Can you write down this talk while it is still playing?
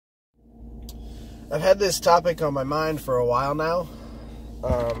I've had this topic on my mind for a while now,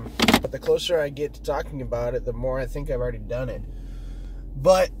 but the closer I get to talking about it, the more I think I've already done it.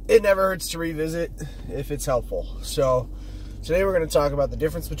 But it never hurts to revisit if it's helpful. So today we're going to talk about the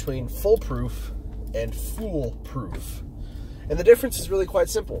difference between foolproof and foolproof. And the difference is really quite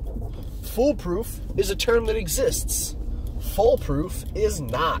simple. Foolproof is a term that exists. Foolproof is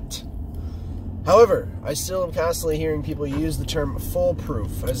not. However, I still am constantly hearing people use the term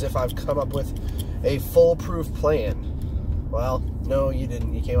foolproof as if I've come up with a foolproof plan. Well, no, you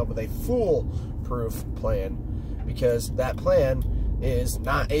didn't. You came up with a foolproof plan because that plan is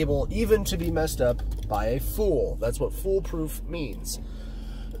not able even to be messed up by a fool. That's what foolproof means.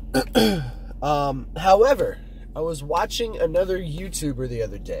 However, I was watching another YouTuber the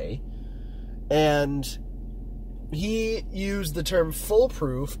other day, and he used the term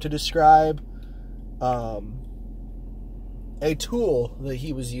foolproof to describe a tool that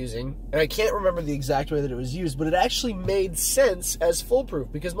he was using, and I can't remember the exact way that it was used, but it actually made sense as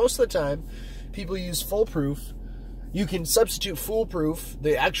foolproof, because most of the time people use foolproof. You can substitute foolproof,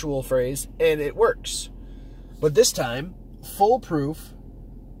 the actual phrase, and it works. But this time, foolproof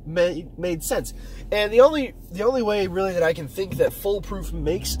made sense. And the only way really that I can think that foolproof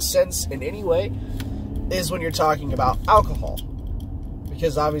makes sense in any way is when you're talking about alcohol.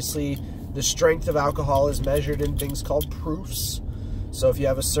 Because obviously the strength of alcohol is measured in things called proofs. So if you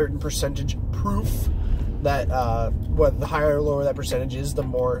have a certain percentage proof, that the higher or lower that percentage is, the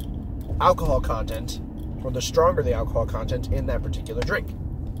more alcohol content, or the stronger the alcohol content in that particular drink.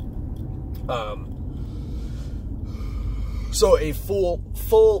 So a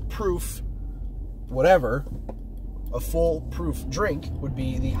foolproof whatever, a foolproof drink would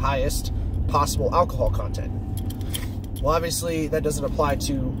be the highest possible alcohol content. Well, obviously that doesn't apply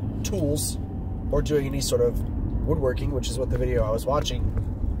to tools or doing any sort of woodworking, which is what the video I was watching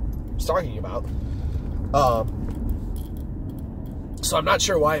was talking about. So I'm not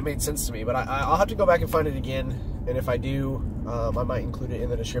sure why it made sense to me, but I'll have to go back and find it again, and if I do, I might include it in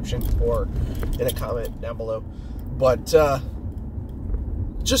the description or in a comment down below. But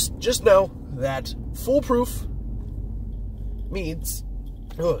just know that foolproof means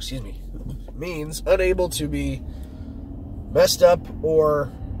unable to be messed up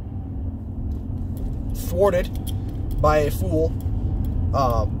or thwarted by a fool.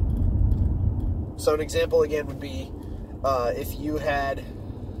 So an example again would be if you had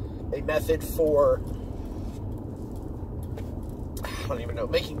a method for, I don't even know,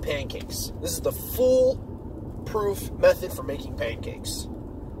 making pancakes. This is the foolproof method for making pancakes.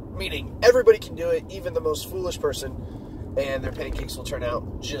 Meaning everybody can do it, even the most foolish person, and their pancakes will turn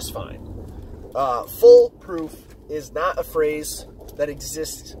out just fine. Foolproof is not a phrase that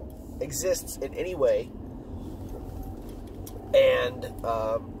exists in any way, and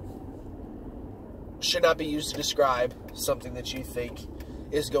should not be used to describe something that you think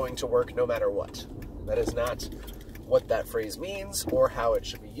is going to work no matter what. That is not what that phrase means or how it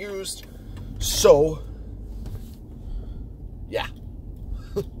should be used. So, yeah.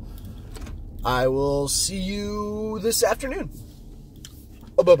 I will see you this afternoon.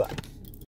 Oh, bye-bye.